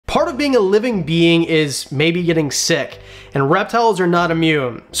Part of being a living being is maybe getting sick, and reptiles are not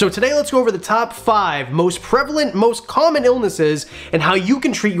immune. So today let's go over the top 5 most prevalent, most common illnesses and how you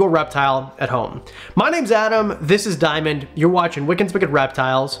can treat your reptile at home. My name's Adam, this is Diamond, you're watching Wickens Wicked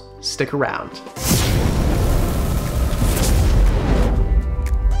Reptiles. Stick around.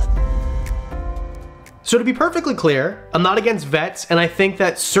 So to be perfectly clear, I'm not against vets, and I think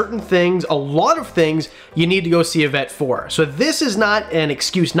that certain things, a lot of things, you need to go see a vet for. So this is not an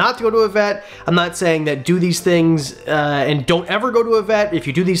excuse not to go to a vet. I'm not saying that do these things and don't ever go to a vet. If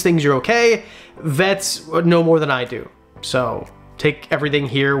you do these things, you're okay. Vets know more than I do. So take everything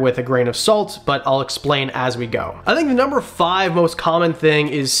here with a grain of salt, but I'll explain as we go. I think the number 5 most common thing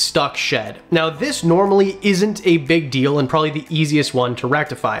is stuck shed. Now this normally isn't a big deal and probably the easiest one to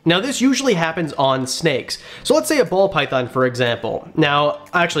rectify. Now this usually happens on snakes. So let's say a ball python, for example. Now,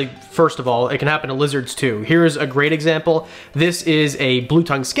 actually, first of all, it can happen to lizards too. Here's a great example. This is a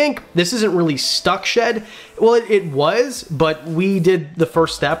blue-tongued skink. This isn't really stuck shed. Well, it was, but we did the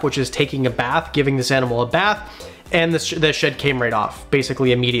first step, which is taking a bath, giving this animal a bath, and the shed came right off,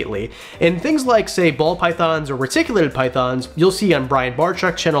 basically immediately. And things like, say, ball pythons or reticulated pythons, you'll see on Brian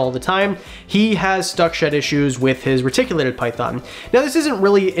Barchuk's channel all the time, he has stuck shed issues with his reticulated python. Now, this isn't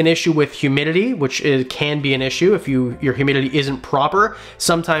really an issue with humidity, which can be an issue if your humidity isn't proper.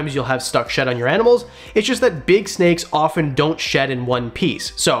 Sometimes you'll have stuck shed on your animals. It's just that big snakes often don't shed in one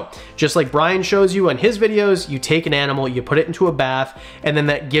piece. So, just like Brian shows you on his videos, you take an animal, you put it into a bath, and then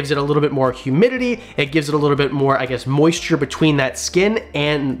that gives it a little bit more humidity, it gives it a little bit more, I guess, moisture between that skin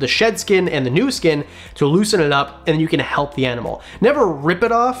and the shed skin and the new skin to loosen it up, and then you can help the animal. Never rip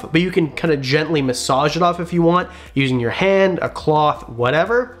it off, but you can kind of gently massage it off if you want, using your hand, a cloth,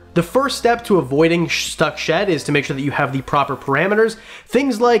 whatever. The first step to avoiding stuck shed is to make sure that you have the proper parameters.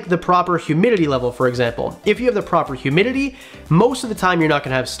 Things like the proper humidity level, for example. If you have the proper humidity, most of the time you're not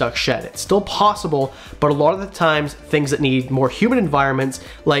gonna have stuck shed. It's still possible, but a lot of the times, things that need more humid environments,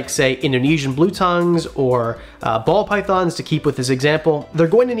 like say Indonesian blue tongues or ball pythons, to keep with this example, they're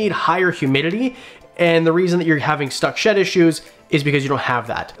going to need higher humidity. And the reason that you're having stuck shed issues is because you don't have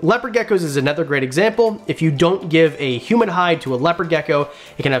that. Leopard geckos is another great example. If you don't give a humid hide to a leopard gecko,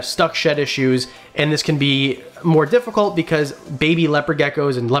 it can have stuck shed issues, and this can be more difficult because baby leopard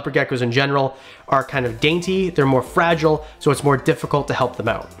geckos and leopard geckos in general are kind of dainty, they're more fragile, so it's more difficult to help them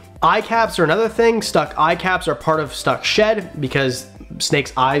out. Eye caps are another thing. Stuck eye caps are part of stuck shed because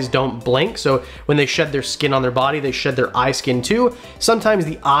snakes' eyes don't blink, so when they shed their skin on their body, they shed their eye skin too. Sometimes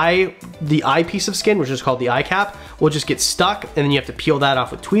the eye piece of skin, which is called the eye cap, will just get stuck, and then you have to peel that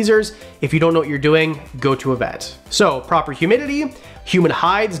off with tweezers. If you don't know what you're doing, go to a vet. So proper humidity, humid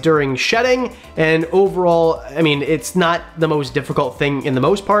hides during shedding, and overall, I mean, it's not the most difficult thing in the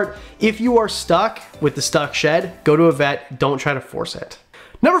most part. If you are stuck with the stuck shed, go to a vet, don't try to force it.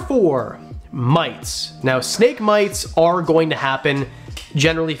 Number 4, mites. Now, snake mites are going to happen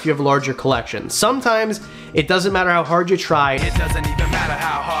generally if you have a larger collection. Sometimes it doesn't matter how hard you try. It doesn't even matter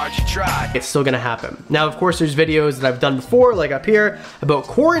how hard you try. It's still gonna happen. Now, of course, there's videos that I've done before, like up here, about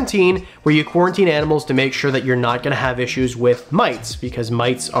quarantine, where you quarantine animals to make sure that you're not gonna have issues with mites, because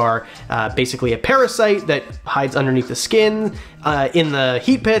mites are basically a parasite that hides underneath the skin, in the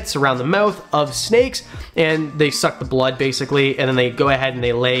heat pits around the mouth of snakes, and they suck the blood basically, and then they go ahead and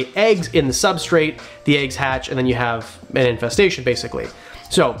they lay eggs in the substrate, the eggs hatch, and then you have an infestation basically.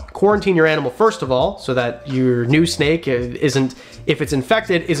 So quarantine your animal first of all, so that your new snake isn't, if it's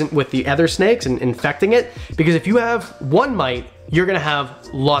infected, isn't with the other snakes and infecting it, because if you have one mite, you're gonna have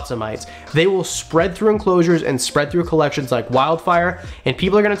lots of mites. They will spread through enclosures and spread through collections like wildfire, and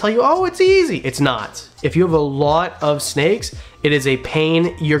people are gonna tell you, oh, it's easy. It's not. If you have a lot of snakes, it is a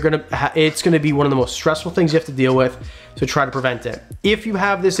pain. It's gonna be one of the most stressful things you have to deal with, so try to prevent it. If you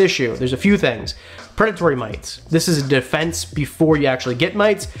have this issue, there's a few things. Predatory mites. This is a defense before you actually get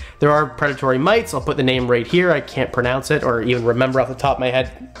mites. There are predatory mites. I'll put the name right here. I can't pronounce it or even remember off the top of my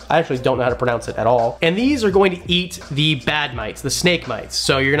head. I actually don't know how to pronounce it at all. And these are going to eat the bad mites, the snake mites.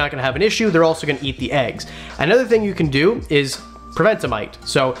 So you're not gonna have an issue. They're also gonna eat the eggs. Another thing you can do is prevent a mite.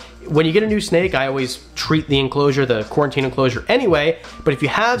 So when you get a new snake, I always treat the enclosure, the quarantine enclosure anyway, but if you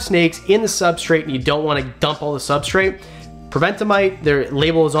have snakes in the substrate and you don't want to dump all the substrate, prevent a mite. Their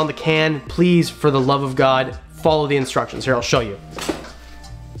label is on the can. Please, for the love of God, follow the instructions. Here, I'll show you.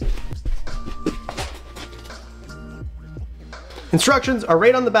 Instructions are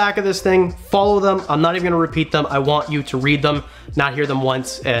right on the back of this thing. Follow them. I'm not even gonna repeat them. I want you to read them. not hear them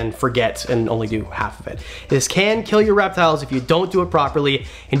once and forget and only do half of it. This can kill your reptiles if you don't do it properly,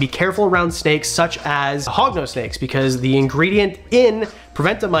 and be careful around snakes such as hognose snakes, because the ingredient in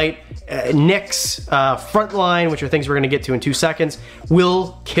Preventamite, Nix, Frontline, which are things we're gonna get to in 2 seconds,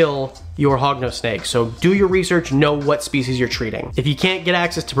 will kill your hognose snake. So do your research, know what species you're treating. If you can't get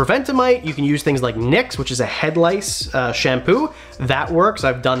access to Preventamite, you can use things like Nix, which is a head lice shampoo. That works,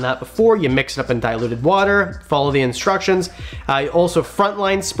 I've done that before. You mix it up in diluted water, follow the instructions. Also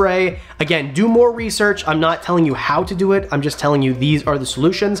Frontline spray. Again, do more research. I'm not telling you how to do it, I'm just telling you these are the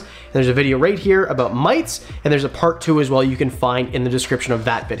solutions. And there's a video right here about mites, and there's a part 2 as well you can find in the description of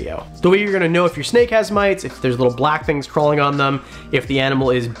that video. The way you're gonna know if your snake has mites, if there's little black things crawling on them, if the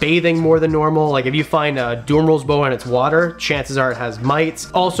animal is bathing more than normal. Like if you find a Dumeral's boa in its water, chances are it has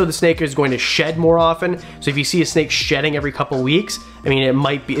mites. Also, the snake is going to shed more often. So if you see a snake shedding every couple weeks, I mean,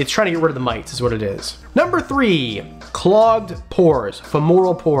 it's trying to get rid of the mites is what it is. Number 3, clogged pores,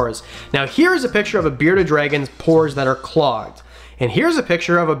 femoral pores. Now here's a picture of a bearded dragon's pores that are clogged. And here's a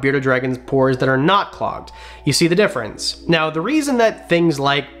picture of a bearded dragon's pores that are not clogged. You see the difference. Now, the reason that things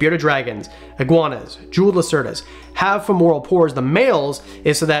like bearded dragons, iguanas, jeweled lacertas have femoral pores, the males,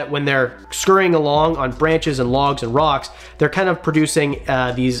 is so that when they're scurrying along on branches and logs and rocks, they're kind of producing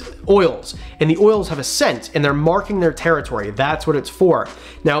these oils. And the oils have a scent, and they're marking their territory. That's what it's for.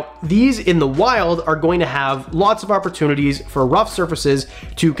 Now, these in the wild are going to have lots of opportunities for rough surfaces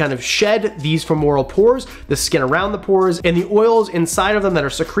to kind of shed these femoral pores, the skin around the pores, and the oils inside of them that are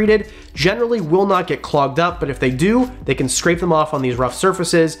secreted generally will not get clogged up, but if they do, they can scrape them off on these rough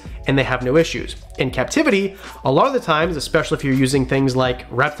surfaces and they have no issues. In captivity, a lot of the times, especially if you're using things like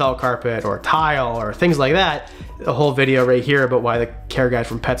reptile carpet or tile or things like that, a whole video right here about why the care guide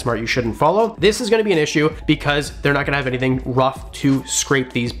from PetSmart you shouldn't follow. This is gonna be an issue because they're not gonna have anything rough to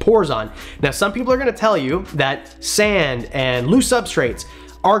scrape these pores on. Now, some people are gonna tell you that sand and loose substrates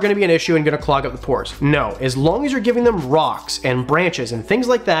are gonna be an issue and gonna clog up the pores. No, as long as you're giving them rocks and branches and things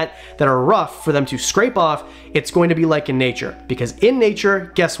like that that are rough for them to scrape off, it's going to be like in nature. Because in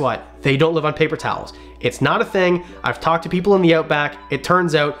nature, guess what? They don't live on paper towels. It's not a thing. I've talked to people in the outback. It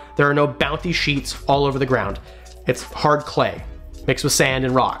turns out there are no bounty sheets all over the ground. It's hard clay mixed with sand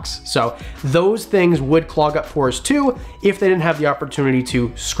and rocks. So those things would clog up pores too if they didn't have the opportunity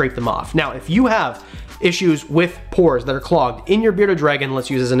to scrape them off. Now, if you have issues with pores that are clogged in your bearded dragon, let's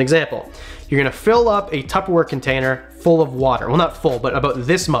use as an example. You're gonna fill up a Tupperware container full of water. Well, not full, but about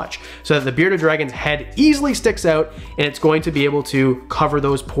this much, so that the bearded dragon's head easily sticks out and it's going to be able to cover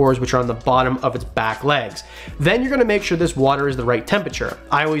those pores which are on the bottom of its back legs. Then you're gonna make sure this water is the right temperature.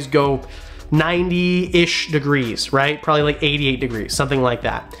 I always go 90-ish degrees, right? Probably like 88 degrees, something like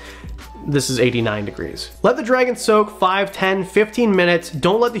that. This is 89 degrees. Let the dragon soak 5, 10, 15 minutes.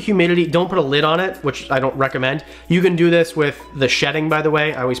 Don't let the humidity, don't put a lid on it, which I don't recommend. You can do this with the shedding, by the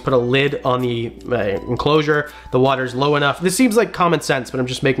way. I always put a lid on the enclosure. The water's low enough. This seems like common sense, but I'm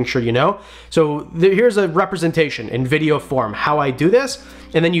just making sure you know. So here's a representation in video form, how I do this.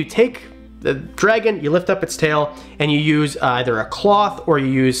 And then you take the dragon, you lift up its tail, and you use either a cloth or you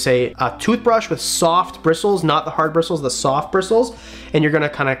use, say, a toothbrush with soft bristles, not the hard bristles, the soft bristles, and you're gonna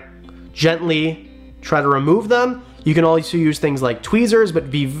kind of gently try to remove them. You can also use things like tweezers,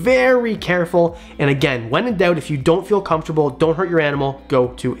 but be very careful. And again, when in doubt, if you don't feel comfortable, don't hurt your animal, go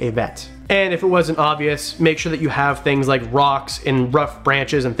to a vet. And if it wasn't obvious, make sure that you have things like rocks and rough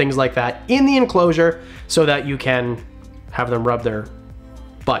branches and things like that in the enclosure so that you can have them rub their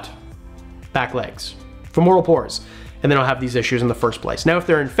butt, back legs, femoral pores, and they don't have these issues in the first place. Now, if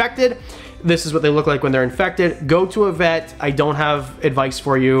they're infected, this is what they look like when they're infected. Go to a vet. I don't have advice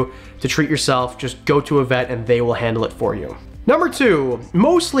for you to treat yourself. Just go to a vet and they will handle it for you. Number 2,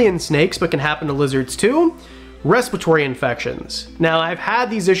 mostly in snakes, but can happen to lizards too, respiratory infections. Now, I've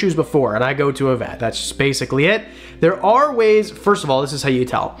had these issues before and I go to a vet. That's just basically it. There are ways, first of all, this is how you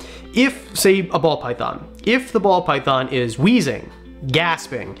tell. If, say, a ball python, if the ball python is wheezing,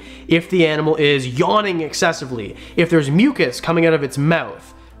 gasping, if the animal is yawning excessively, if there's mucus coming out of its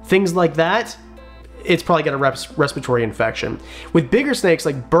mouth, things like that, it's probably got a respiratory infection. With bigger snakes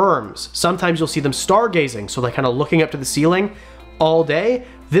like berms, sometimes you'll see them stargazing, so they're kind of looking up to the ceiling all day.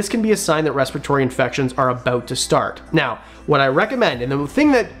 This can be a sign that respiratory infections are about to start. Now, what I recommend, and the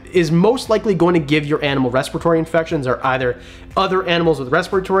thing that is most likely going to give your animal respiratory infections are either other animals with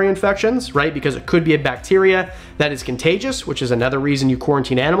respiratory infections, right? Because it could be a bacteria that is contagious, which is another reason you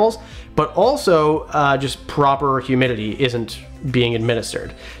quarantine animals, but also just proper humidity isn't being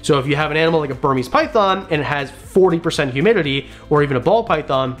administered. So if you have an animal like a Burmese python and it has 40% humidity, or even a ball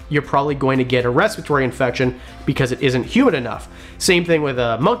python, you're probably going to get a respiratory infection because it isn't humid enough. Same thing with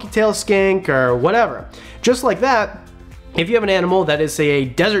a monkey tail skink or whatever. Just like that, If you have an animal that is, say, a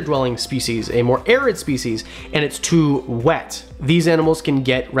desert dwelling species, a more arid species, and it's too wet, these animals can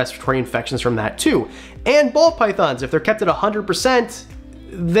get respiratory infections from that too. And ball pythons, if they're kept at 100%,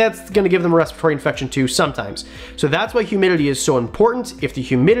 that's going to give them a respiratory infection too sometimes. So that's why humidity is so important. If the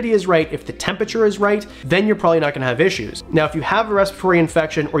humidity is right, if the temperature is right, then you're probably not going to have issues. Now, if you have a respiratory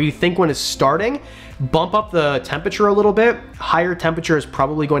infection or you think one is starting, bump up the temperature a little bit. Higher temperature is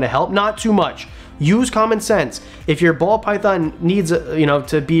probably going to help, not too much. Use common sense. If your ball python needs,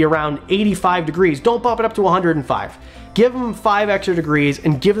 to be around 85 degrees, don't bump it up to 105. Give them 5 extra degrees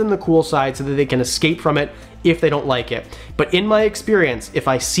and give them the cool side so that they can escape from it if they don't like it. But in my experience, if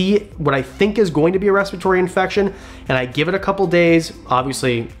I see what I think is going to be a respiratory infection and I give it a couple days,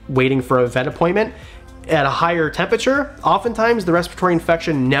 obviously waiting for a vet appointment, at a higher temperature, oftentimes the respiratory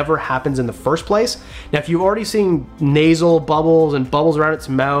infection never happens in the first place. Now, if you've already seen nasal bubbles and bubbles around its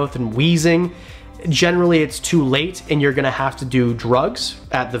mouth and wheezing, generally it's too late and you're gonna have to do drugs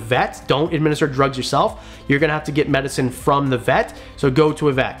at the vet. Don't administer drugs yourself. You're gonna have to get medicine from the vet, so go to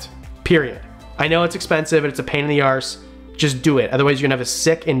a vet, period. I know it's expensive and it's a pain in the arse. Just do it. Otherwise, you're gonna have a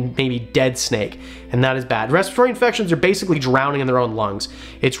sick and maybe dead snake, and that is bad. Respiratory infections are basically drowning in their own lungs.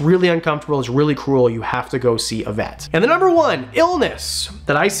 It's really uncomfortable, it's really cruel. You have to go see a vet. And the number 1 illness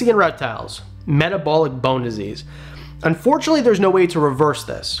that I see in reptiles, metabolic bone disease. Unfortunately, there's no way to reverse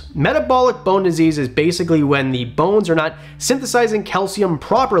this. Metabolic bone disease is basically when the bones are not synthesizing calcium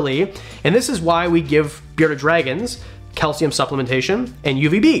properly, and this is why we give bearded dragons calcium supplementation and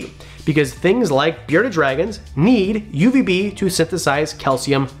UVB, because things like bearded dragons need UVB to synthesize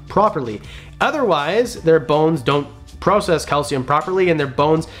calcium properly. Otherwise, their bones don't process calcium properly and their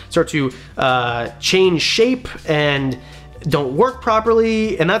bones start to change shape and don't work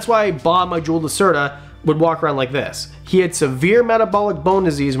properly, and that's why Bob, my jewel Lacerda, would walk around like this. He had severe metabolic bone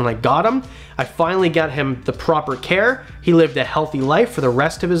disease when I got him. I finally got him the proper care. He lived a healthy life for the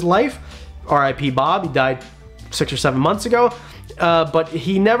rest of his life. RIP Bob, he died 6 or 7 months ago, but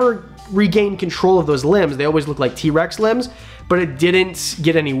he never regained control of those limbs. They always looked like T-Rex limbs, but it didn't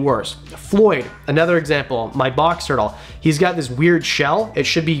get any worse. Floyd, another example, my box turtle. He's got this weird shell. It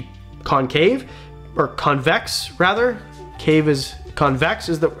should be concave, or convex rather. Cave is convex,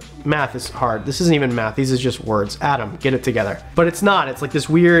 is the math is hard. This isn't even math, these are just words. Adam, get it together. But it's not, it's like this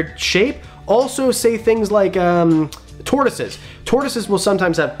weird shape. Also say things like tortoises. Tortoises will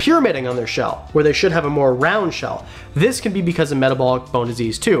sometimes have pyramiding on their shell, where they should have a more round shell. This can be because of metabolic bone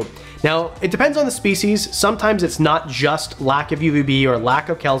disease too. Now, it depends on the species. Sometimes it's not just lack of UVB or lack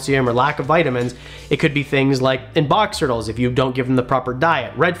of calcium or lack of vitamins. It could be things like in box turtles, if you don't give them the proper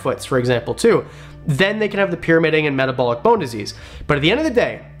diet, redfoots for example too, then they can have the pyramiding and metabolic bone disease. But at the end of the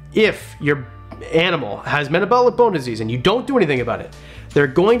day, if your animal has metabolic bone disease and you don't do anything about it, they're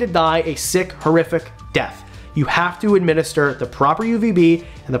going to die a sick, horrific death. You have to administer the proper UVB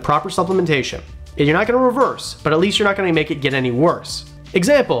and the proper supplementation. And you're not going to reverse, but at least you're not going to make it get any worse.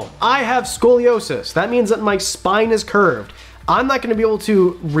 Example, I have scoliosis. That means that my spine is curved. I'm not going to be able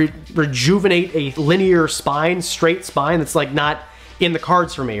to rejuvenate a linear spine, straight spine that's like not in the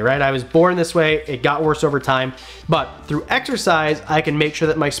cards for me, right? I was born this way, it got worse over time, but through exercise, I can make sure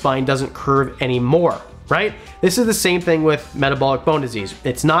that my spine doesn't curve anymore, right? This is the same thing with metabolic bone disease.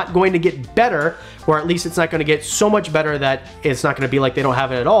 It's not going to get better, or at least it's not going to get so much better that it's not going to be like they don't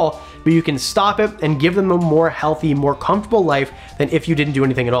have it at all, but you can stop it and give them a more healthy, more comfortable life than if you didn't do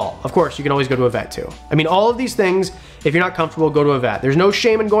anything at all. Of course, you can always go to a vet too. I mean, all of these things, if you're not comfortable, go to a vet. There's no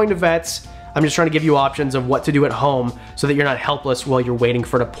shame in going to vets. I'm just trying to give you options of what to do at home so that you're not helpless while you're waiting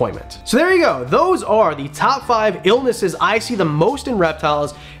for an appointment. So there you go. Those are the top 5 illnesses I see the most in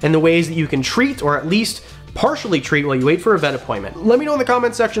reptiles and the ways that you can treat, or at least partially treat, while you wait for a vet appointment. Let me know in the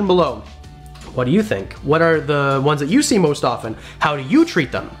comment section below. What do you think? What are the ones that you see most often? How do you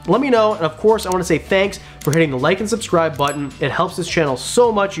treat them? Let me know, and of course I want to say thanks for hitting the like and subscribe button. It helps this channel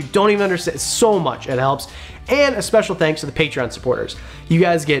so much, you don't even understand, so much it helps. And a special thanks to the Patreon supporters. You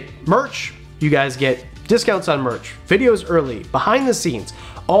guys get merch, you guys get discounts on merch, videos early, behind the scenes,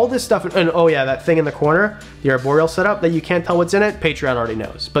 all this stuff. And oh yeah, that thing in the corner, the arboreal setup that you can't tell what's in it, Patreon already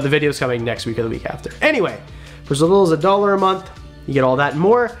knows, but the video's coming next week or the week after. Anyway, for as little as $1 a month, you get all that and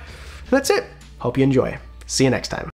more. And that's it. Hope you enjoy. See you next time.